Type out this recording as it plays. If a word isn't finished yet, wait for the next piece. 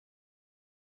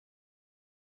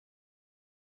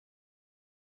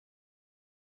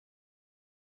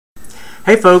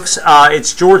Hey folks,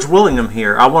 it's George Willingham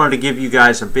here. I wanted to give you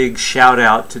guys a big shout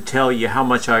out to tell you how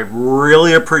much I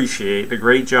really appreciate the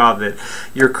great job that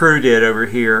your crew did over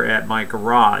here at my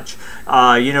garage.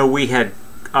 We had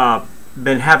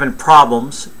been having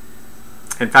problems.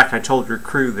 In fact, I told your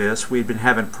crew this. We'd been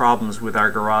having problems with our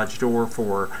garage door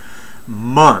for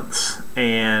months,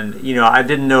 and I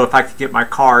didn't know if I could get my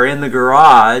car in the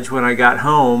garage when I got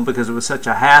home because it was such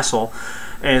a hassle.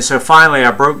 And so finally I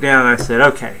broke down and I said,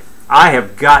 okay, I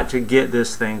have got to get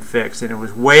this thing fixed. And it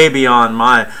was way beyond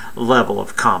my level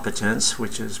of competence,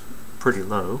 which is pretty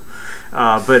low.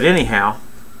 But anyhow,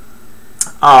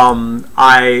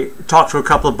 I talked to a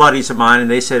couple of buddies of mine,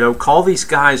 and they said, oh, call these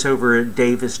guys over at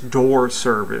Davis Door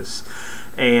Service.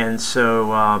 And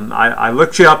so I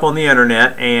looked you up on the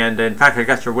internet, and in fact I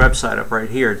got your website up right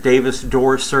here,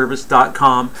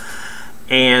 davisdoorservice.com.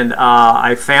 And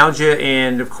I found you,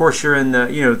 and of course you're in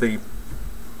the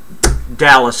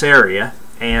Dallas area,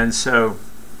 and so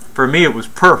for me it was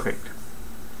perfect.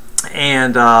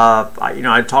 And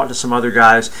I talked to some other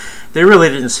guys. They really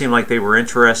didn't seem like they were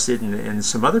interested, and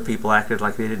some other people acted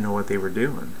like they didn't know what they were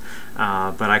doing.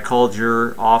 But I called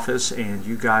your office, and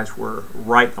you guys were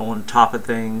right on top of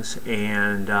things,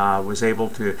 and was able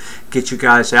to get you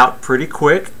guys out pretty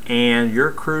quick. And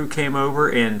your crew came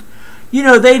over, and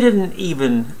they didn't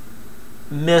even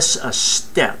miss a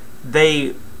step.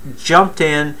 They jumped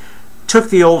in, took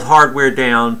the old hardware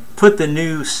down, put the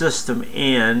new system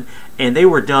in, and they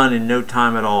were done in no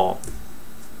time at all.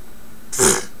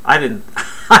 I didn't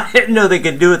know they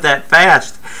could do it that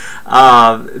fast.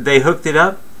 They hooked it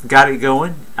up, got it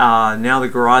going. Now the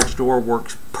garage door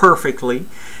works perfectly,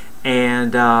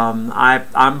 and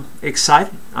I'm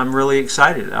excited. I'm really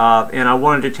excited. And I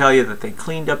wanted to tell you that they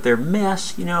cleaned up their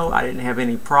mess. I didn't have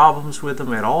any problems with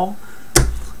them at all.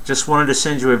 Just wanted to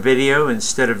send you a video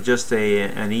instead of just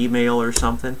an email or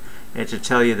something, and to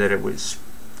tell you that it was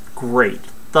great.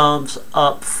 Thumbs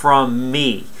up from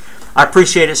me. I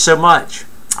appreciate it so much.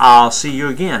 I'll see you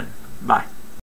again. Bye.